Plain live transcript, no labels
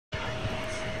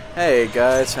Hey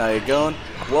guys, how you going?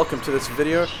 Welcome to this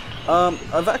video.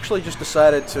 I've actually just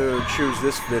decided to choose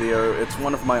this video. It's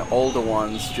one of my older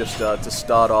ones, just to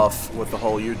start off with the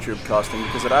whole YouTube casting,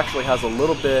 because it actually has a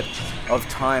little bit of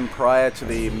time prior to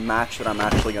the match that I'm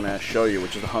actually going to show you,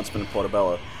 which is the Huntsman and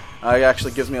Portobello. It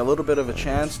actually gives me a little bit of a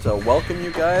chance to welcome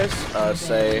you guys,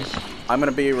 say I'm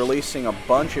going to be releasing a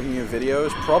bunch of new videos,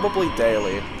 probably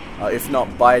daily, if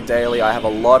not bi-daily. I have a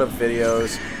lot of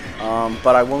videos.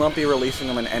 But I will not be releasing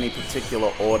them in any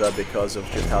particular order because of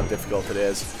just how difficult it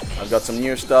is. I've got some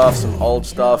new stuff, some old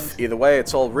stuff. Either way,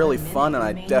 it's all really fun, and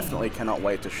I definitely cannot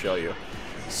wait to show you.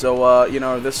 So, you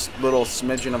know, this little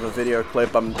smidgen of a video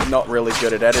clip, I'm not really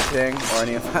good at editing or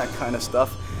any of that kind of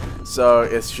stuff. So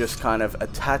it's just kind of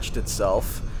attached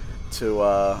itself to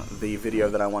the video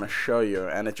that I want to show you,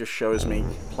 and it just shows me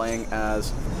playing as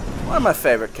one of my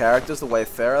favorite characters, the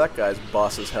Wayfarer. That guy's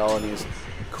boss as hell, and he's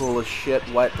cool as shit,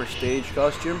 white prestige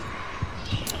costume.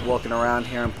 Walking around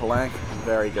here in Palanque,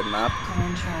 very good map.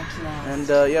 And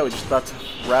yeah, we're just about to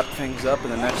wrap things up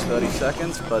in the next 30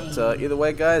 seconds, but either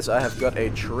way guys, I have got a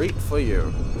treat for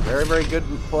you. Very, very good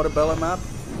Portobello map.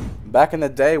 Back in the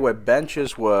day where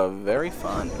benches were very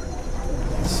fun.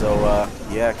 So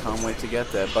yeah, can't wait to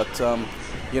get there. But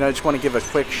you know, just want to give a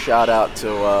quick shout out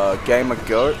to Gamer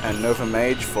Goat and Nova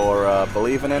Mage for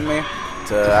believing in me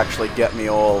to actually get me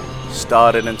all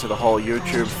started into the whole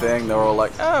YouTube thing. They're all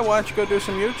like, "Ah, why don't you go do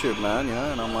some YouTube, man?" You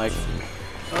know, and I'm like,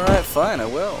 "All right, fine, I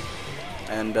will."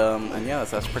 And yeah,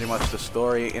 that's pretty much the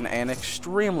story in an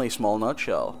extremely small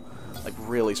nutshell, like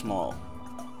really small,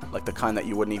 like the kind that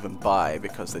you wouldn't even buy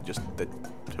because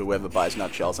whoever buys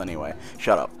nutshells anyway.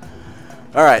 Shut up.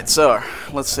 All right, so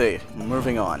let's see.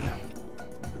 Moving on.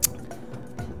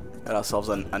 Got ourselves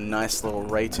a nice little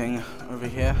rating over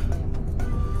here.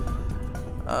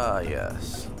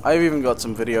 Yes. I've even got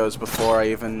some videos before I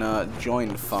even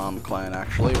joined Farm Clan,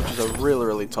 actually, which is a really,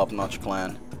 really top-notch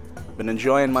clan. Been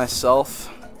enjoying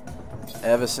myself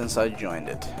ever since I joined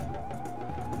it.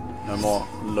 No more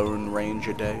Lone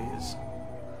Ranger days.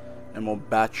 No more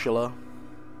Bachelor.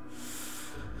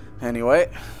 Anyway,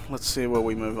 let's see where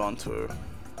we move on to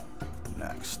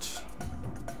next.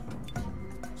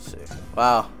 Let's see.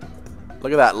 Wow.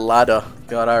 Look at that ladder.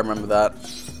 God, I remember that.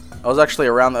 I was actually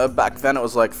around back then. It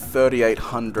was like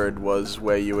 3,800 was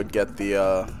where you would get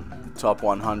the top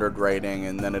 100 rating,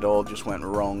 and then it all just went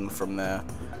wrong from there.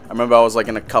 I remember I was like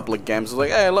in a couple of games. I was like,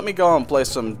 "Hey, let me go and play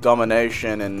some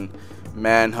domination and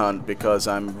manhunt because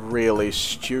I'm really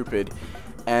stupid,"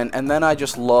 and then I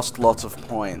just lost lots of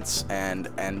points, and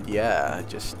yeah, I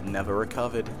just never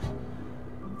recovered.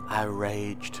 I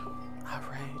raged.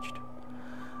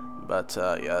 But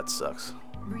yeah, it sucks.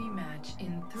 Rematch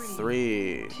in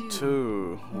 3,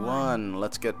 2, 1.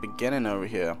 Let's get beginning over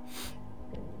here.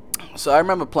 So I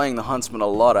remember playing the Huntsman a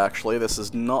lot, actually. This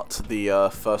is not the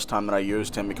first time that I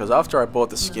used him, because after I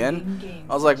bought the skin,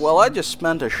 I was like, well, I just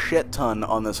spent a shit ton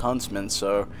on this Huntsman,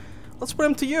 so let's put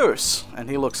him to use. And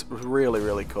he looks really,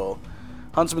 really cool.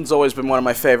 Huntsman's always been one of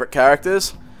my favorite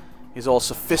characters. He's all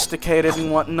sophisticated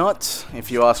and whatnot. If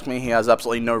you ask me, he has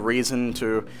absolutely no reason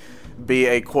to be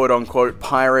a quote-unquote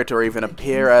pirate or even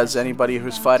appear as anybody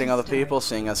who's fighting other people,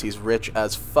 seeing as he's rich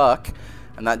as fuck,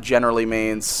 and that generally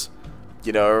means,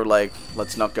 you know, like,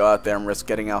 let's not go out there and risk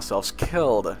getting ourselves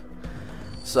killed.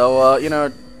 So, you know,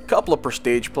 a couple of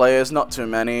prestige players, not too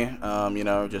many, you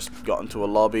know, just got into a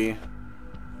lobby,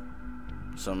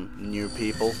 some new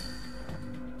people,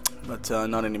 but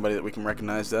not anybody that we can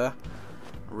recognize there.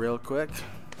 Real quick.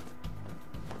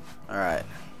 Alright.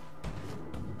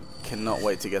 Cannot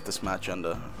wait to get this match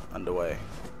underway.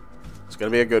 It's gonna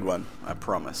be a good one, I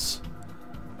promise.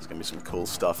 There's gonna be some cool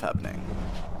stuff happening.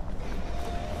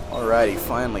 Alrighty,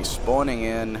 finally spawning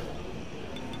in,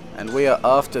 and we are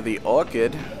after the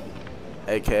Orchid,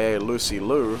 aka Lucy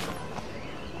Lou,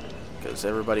 because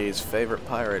everybody's favorite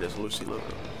pirate is Lucy Lou.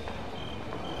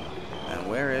 And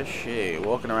where is she?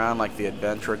 Walking around like the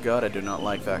adventurer god. I do not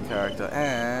like that character.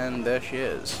 And there she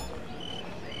is.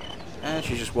 And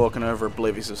she's just walking over,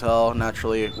 oblivious as hell.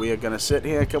 Naturally, we are going to sit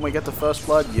here. Can we get the first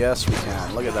blood? Yes, we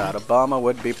can. Look at that. Obama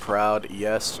would be proud.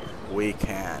 Yes, we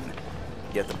can.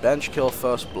 Get the bench kill,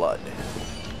 first blood.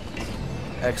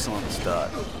 Excellent start.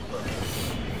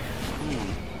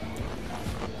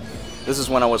 This is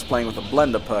when I was playing with the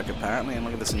blender perk, apparently. And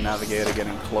look at this navigator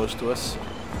getting close to us.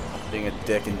 Being a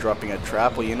dick and dropping a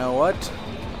trap. Well, you know what?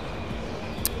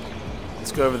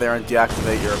 Let's go over there and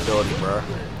deactivate your ability, bro.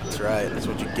 That's right, that's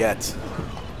what you get.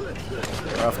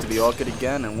 We're off to the Orchid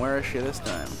again, and where is she this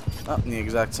time? Oh, in the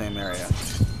exact same area.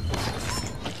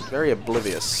 Very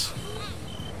oblivious.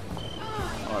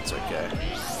 Oh, that's okay.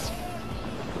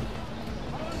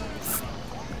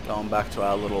 Going back to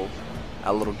our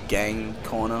little gang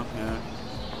corner. Yeah.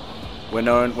 We're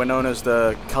known as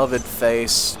the covered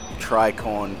face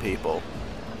tricorn people,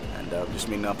 and just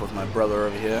meeting up with my brother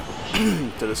over here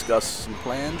to discuss some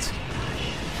plans.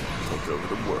 Take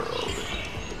over the world.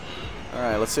 All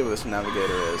right, let's see what this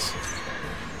navigator is.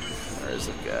 Where is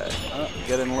the guy? Oh,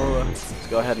 get in lower. Let's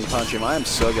go ahead and punch him. I am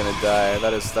so gonna die.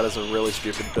 That is a really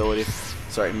stupid ability.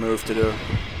 Sorry, move to do.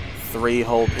 3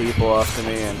 whole people after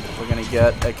me, and we're gonna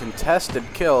get a contested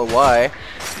kill. Why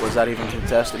was that even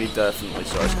contested? He definitely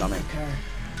saw us coming.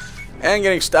 And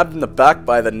getting stabbed in the back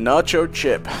by the nacho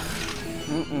chip.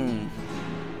 Didn't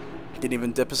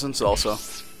even dip us in salsa.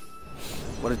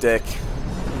 What a dick.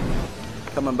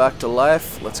 Coming back to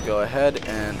life. Let's go ahead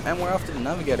and we're after the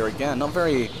navigator again. Not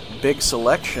very big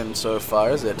selection so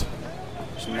far, is it?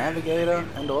 Just navigator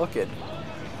and orchid.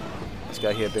 This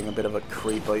guy here being a bit of a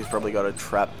creeper. He's probably got a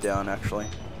trap down, actually.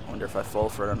 I wonder if I fall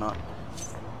for it or not.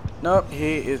 Nope,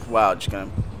 he is... Wow, just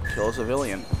gonna kill a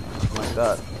civilian. Like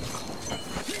that.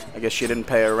 I guess she didn't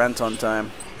pay her rent on time.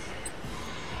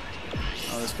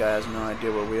 Oh, this guy has no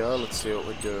idea where we are. Let's see what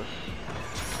we do.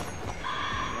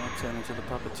 Turn into the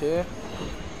puppeteer.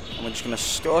 And we're just gonna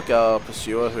stalk our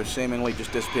pursuer, who seemingly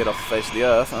just disappeared off the face of the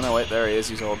earth. Oh no, wait, there he is.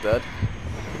 He's all dead.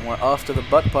 And we're after the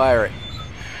butt pirate.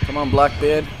 Come on,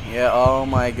 Blackbeard. Yeah, oh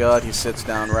my god, he sits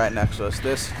down right next to us.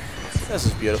 This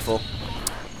is beautiful.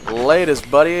 Latest,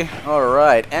 buddy.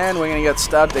 Alright, and we're gonna get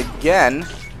stabbed again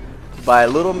by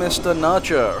little Mr.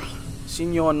 Nacho.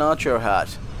 Senor Nacho Hat.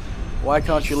 Why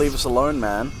can't you leave us alone,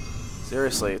 man?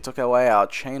 Seriously, it took away our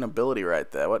chain ability right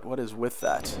there. What is with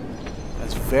that?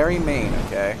 That's very mean,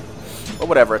 okay? But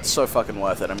whatever, it's so fucking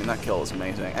worth it. I mean, that kill is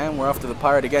amazing. And we're after the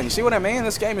pirate again. You see what I mean?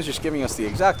 This game is just giving us the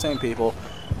exact same people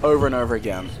over and over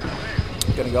again.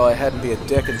 Gonna go ahead and be a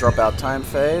dick and drop out time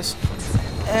phase.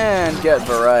 And get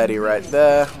variety right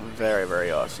there. Very, very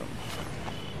awesome.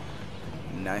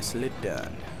 Nicely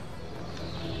done.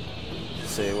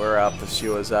 Let's see where our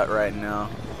pursuer's at right now.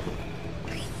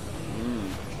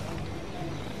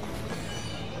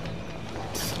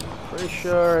 Pretty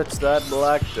sure it's that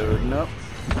black dude. Nope.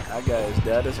 That guy is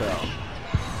dead as hell.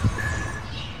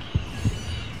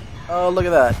 Oh, look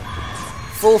at that.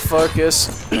 Full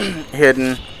focus.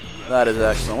 Hidden. That is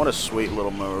excellent. What a sweet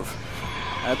little move.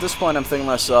 At this point, I'm thinking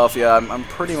to myself, yeah, I'm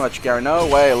pretty much guaranteed. No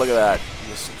way, look at that.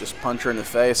 Just punch her in the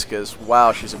face, because,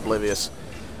 wow, she's oblivious.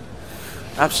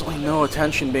 Absolutely no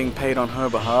attention being paid on her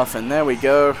behalf. And there we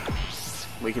go.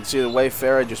 We can see the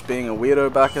Wayfarer just being a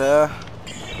weirdo back there.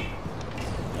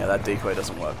 Yeah, that decoy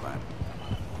doesn't work, man.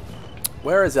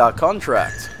 Where is our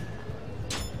contract?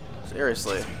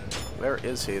 Seriously. Where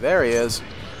is he? There he is.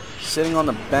 Sitting on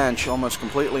the bench, almost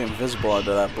completely invisible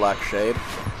under that black shade.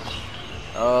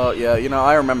 Oh, yeah, you know,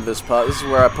 I remember this part. This is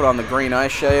where I put on the green eye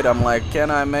shade. I'm like,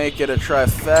 can I make it a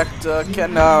trifecta?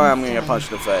 No, I'm going to get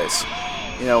punched in the face.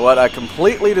 You know what? I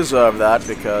completely deserve that,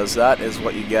 because that is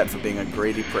what you get for being a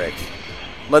greedy prick.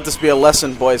 Let this be a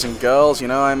lesson, boys and girls, you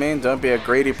know what I mean? Don't be a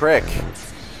greedy prick.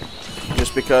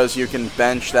 Just because you can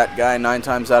bench that guy 9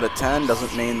 times out of 10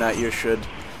 doesn't mean that you should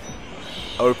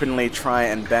openly try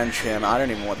and bench him. I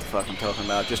don't even know what the fuck I'm talking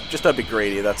about. Just don't be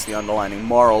greedy. That's the underlining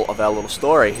moral of our little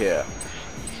story here.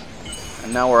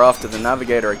 And now we're after the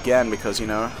navigator again because, you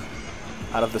know,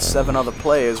 out of the 7 other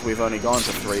players, we've only gone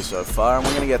to 3 so far, and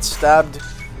we're gonna get stabbed.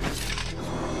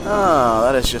 Oh,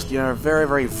 that is just, you know, very,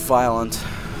 very violent.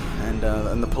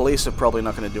 And the police are probably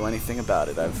not going to do anything about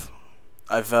it.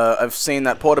 I've seen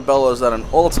that Portobello is at an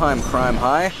all-time crime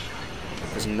high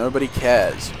because nobody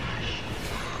cares.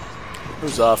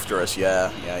 Who's after us?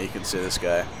 Yeah, you can see this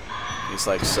guy. He's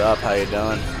like, "Sup, how you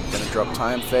doing?" Gonna drop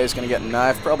time phase, gonna get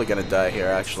knifed, probably gonna die here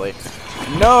actually.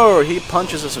 No, he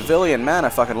punches a civilian. Man, I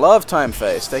fucking love time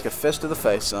phase. Take a fist to the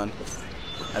face, son.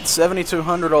 At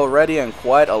 7,200 already and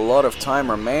quite a lot of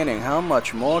time remaining. How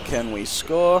much more can we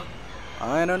score?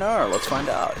 I don't know. Let's find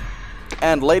out.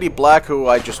 And Lady Black, who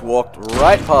I just walked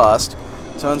right past,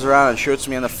 turns around and shoots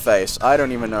me in the face. I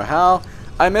don't even know how.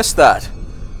 I missed that.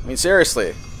 I mean,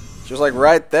 seriously. She was like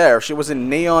right there. If she was in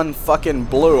neon fucking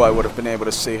blue, I would have been able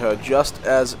to see her just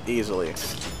as easily.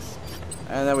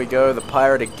 And there we go. The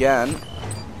pirate again.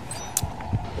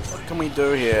 What can we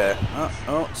do here?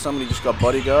 Oh, somebody just got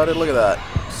bodyguarded. Look at that.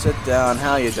 Sit down.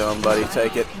 How you doing, buddy?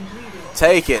 Take it.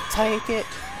 Take it. Take it.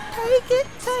 Take it.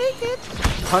 Take it.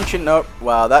 Punch it. Nope.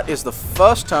 Wow, that is the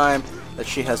first time that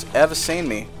she has ever seen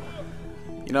me.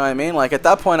 You know what I mean? Like, at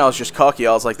that point, I was just cocky.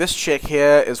 I was like, this chick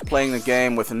here is playing the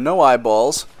game with no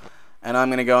eyeballs, and I'm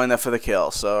going to go in there for the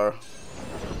kill. So,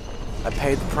 I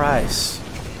paid the price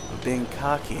of being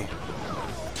cocky.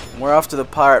 We're off to the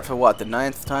pirate for what, the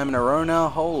 9th time in a row now?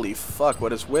 Holy fuck,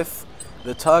 what is with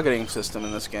the targeting system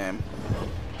in this game.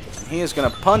 And he is going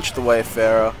to punch the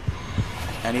Wayfarer,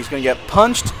 and he's going to get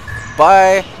punched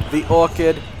by the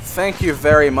Orchid. Thank you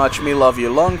very much, me love you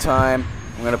long time.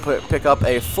 I'm going to pick up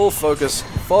a full focus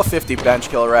 450 bench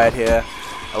kill right here.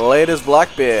 Latest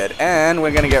Blackbeard, and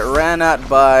we're going to get ran at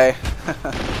by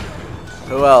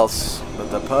who else but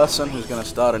the person who's going to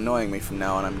start annoying me from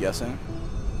now on, I'm guessing.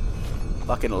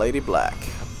 Fucking Lady Black.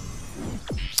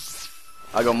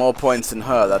 I got more points than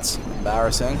her, that's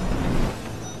embarrassing.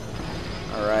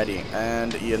 Alrighty,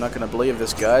 and you're not going to believe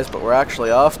this, guys, but we're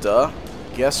actually after,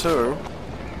 guess who?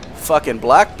 Fucking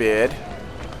Blackbeard.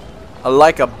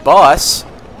 Like a boss.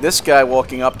 This guy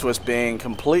walking up to us being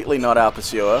completely not our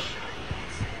pursuer.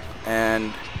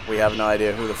 And we have no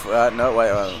idea who the no, wait,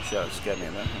 oh, shit, scared me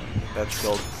a minute. Bench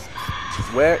killed.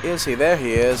 Where is he? There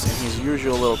he is, in his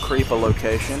usual little creeper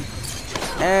location.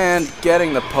 And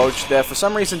getting the poach there. For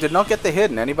some reason, did not get the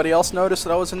hidden. Anybody else notice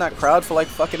that I was in that crowd for like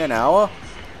fucking an hour?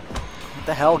 What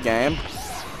the hell, game?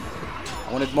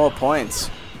 I wanted more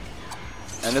points.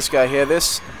 And this guy here,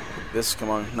 this, come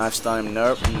on, knife stun him.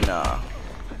 Nope, nah.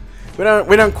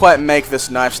 We don't quite make this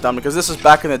knife stun because this is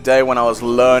back in the day when I was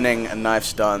learning knife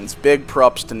stuns. Big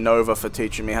props to Nova for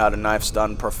teaching me how to knife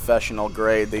stun, professional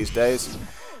grade these days.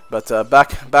 But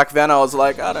back then I was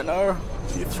like, I don't know,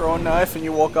 you throw a knife and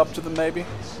you walk up to them maybe.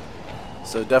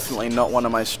 So definitely not one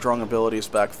of my strong abilities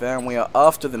back then. We are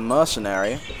after the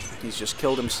mercenary. He's just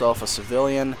killed himself, a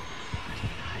civilian.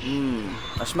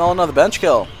 I smell another bench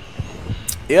kill.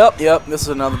 Yep, this is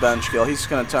another bench kill. He's just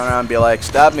gonna turn around and be like,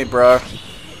 stab me, bro.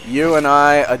 You and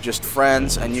I are just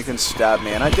friends, and you can stab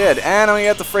me. And I did. And I'm going to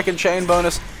get the freaking chain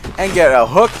bonus and get a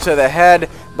hook to the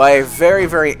head by a very,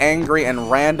 very angry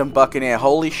and random buccaneer.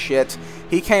 Holy shit.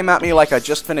 He came at me like I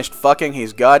just finished fucking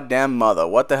his goddamn mother.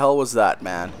 What the hell was that,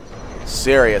 man?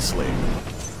 Seriously.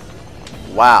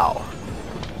 Wow.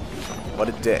 What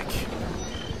a dick.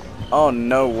 Oh,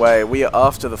 no way. We are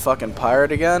after the fucking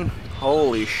pirate again?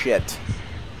 Holy shit.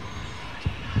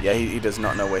 Yeah, he does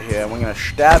not know we're here. We're going to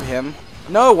stab him.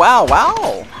 No, wow.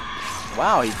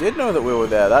 Wow, he did know that we were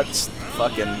there. That's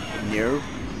fucking new.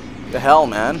 The hell,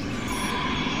 man?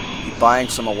 You buying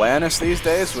some awareness these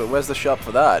days? Where's the shop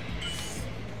for that?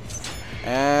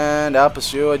 And our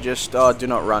pursuer just... Oh, do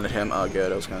not run at him. Oh,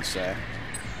 good, I was going to say.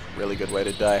 Really good way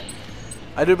to die.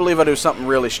 I do believe I do something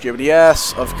really stupid.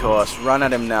 Yes, of course. Run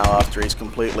at him now after he's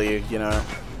completely, you know,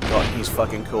 gotten his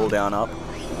fucking cooldown up.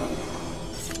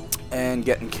 And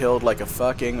getting killed like a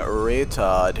fucking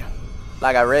retard.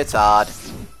 Like a retard.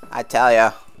 I tell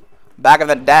ya. Back in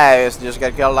the day, I used to just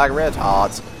get killed like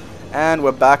retards. And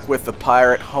we're back with the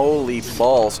pirate. Holy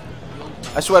balls.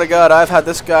 I swear to God, I've had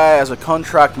this guy as a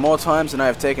contract more times than I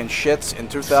have taken shits in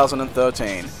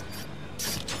 2013.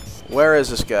 Where is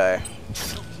this guy?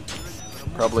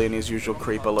 Probably in his usual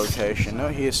creeper location. No,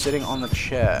 he is sitting on the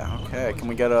chair. Okay, can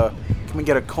we get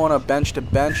a corner bench to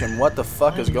bench? And what the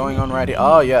fuck is going on right here?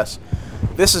 Oh, yes.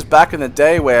 This is back in the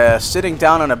day where sitting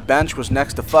down on a bench was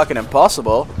next to fucking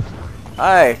impossible.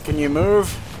 Hi, can you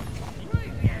move?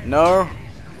 No?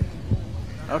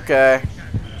 Okay.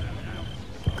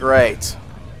 Great.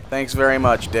 Thanks very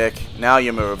much, Dick. Now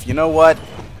you move. You know what?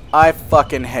 I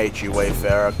fucking hate you,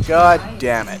 Wayfarer. God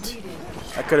damn it.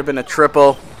 That could have been a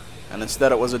triple, and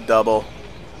instead it was a double.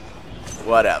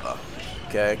 Whatever.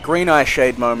 Okay, green eye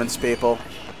shade moments, people.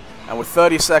 And with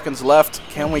 30 seconds left,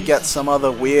 can we get some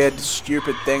other weird,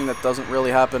 stupid thing that doesn't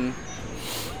really happen?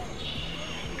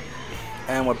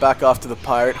 And we're back after the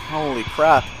pirate. Holy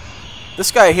crap.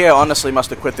 This guy here honestly must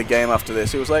have quit the game after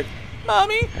this. He was like,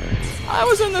 Mommy, I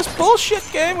was in this bullshit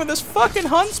game where this fucking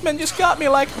Huntsman just got me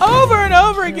like over and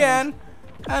over again.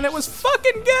 And it was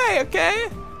fucking gay, okay?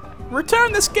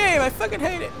 Return this game. I fucking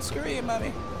hate it. Screw you,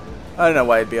 Mommy. I don't know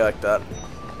why he'd be like that.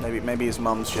 Maybe his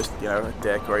mum's just, you know, a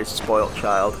dick, or he's a spoiled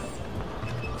child.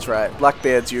 That's right.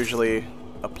 Blackbeards usually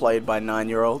are played by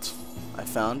 9-year-olds, I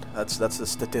found. That's the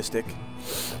statistic.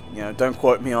 You know, don't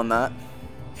quote me on that.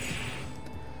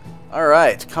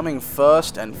 Alright, coming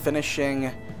first and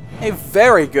finishing a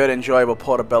very good, enjoyable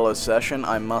Portobello session,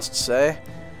 I must say,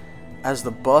 as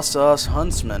the boss-ass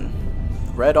Huntsman.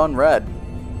 Red on red.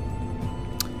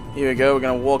 Here we go, we're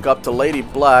going to walk up to Lady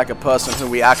Black, a person who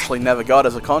we actually never got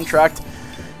as a contract,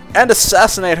 and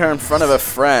assassinate her in front of her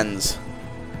friends.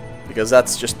 Because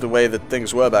that's just the way that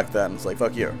things were back then. It's like,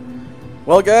 fuck you.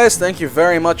 Well, guys, thank you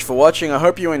very much for watching. I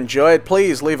hope you enjoyed.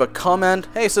 Please leave a comment.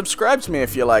 Hey, subscribe to me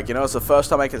if you like. You know, it's the first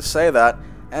time I can say that.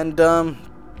 And,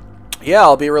 yeah,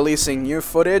 I'll be releasing new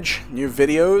footage, new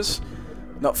videos.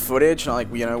 Not footage, not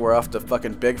like, you know, we're after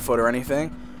fucking Bigfoot or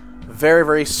anything. Very,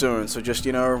 very soon. So just,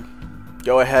 you know,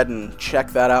 go ahead and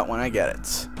check that out when I get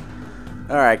it.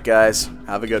 Alright, guys.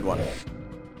 Have a good one.